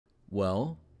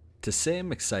Well, to say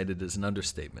I'm excited is an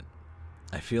understatement.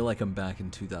 I feel like I'm back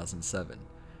in 2007.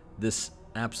 This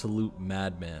absolute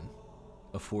madman,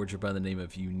 a forger by the name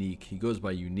of Unique, he goes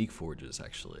by Unique Forges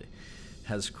actually,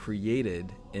 has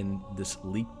created in this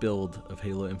leaked build of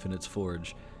Halo Infinite's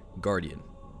Forge, Guardian,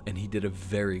 and he did a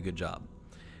very good job.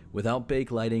 Without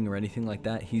backlighting or anything like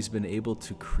that, he's been able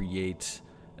to create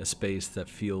a space that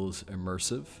feels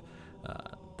immersive,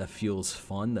 that feels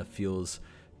fun, that feels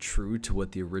true to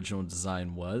what the original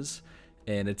design was.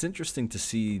 And it's interesting to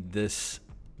see this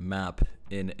map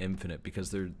in Infinite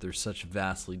because they're such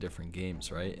vastly different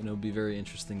games, right? And it'll be very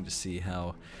interesting to see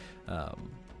how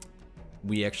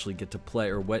we actually get to play,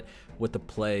 or what the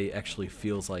play actually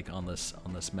feels like on this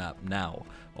map now,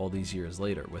 all these years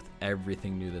later, with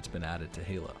everything new that's been added to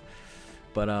Halo.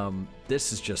 But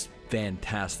this is just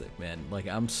fantastic, man. Like,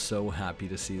 I'm so happy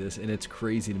to see this, and it's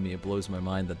crazy to me. It blows my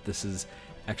mind that this is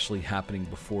actually happening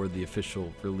before the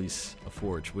official release of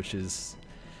Forge, which is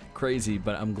crazy.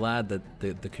 But I'm glad that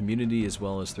the community as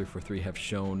well as 343 have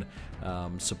shown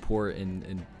support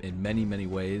in many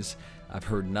ways. I've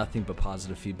heard nothing but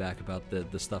positive feedback about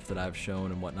the stuff that I've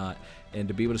shown and whatnot, and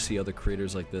to be able to see other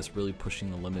creators like this really pushing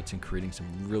the limits and creating some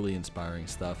really inspiring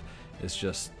stuff is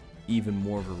just even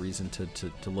more of a reason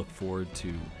to look forward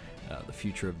to the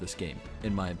future of this game,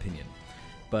 in my opinion.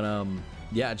 But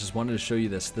yeah, I just wanted to show you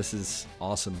this. This is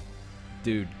awesome,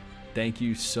 dude. Thank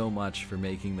you so much for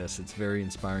making this. It's very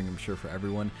inspiring, I'm sure, for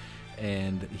everyone.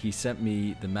 And he sent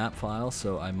me the map file,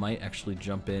 so I might actually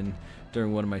jump in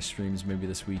during one of my streams, maybe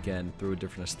this weekend, throw a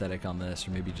different aesthetic on this,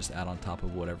 or maybe just add on top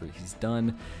of whatever he's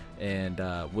done, and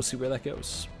we'll see where that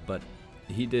goes. But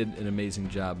he did an amazing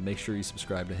job. Make sure you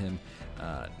subscribe to him.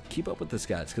 Keep up with this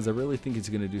guy, because I really think he's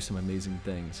going to do some amazing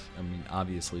things. I mean,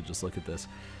 obviously, just look at this.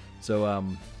 So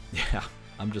yeah,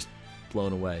 I'm just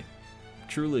blown away.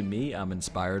 Truly me, I'm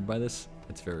inspired by this.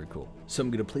 It's very cool. So I'm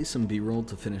going to play some B-roll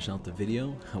to finish out the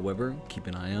video. However, keep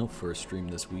an eye out for a stream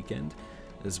this weekend,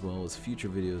 as well as future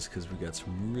videos, because we got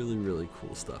some really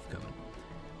cool stuff coming.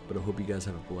 But I hope you guys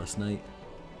have a blessed night.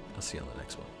 I'll see you on the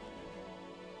next one.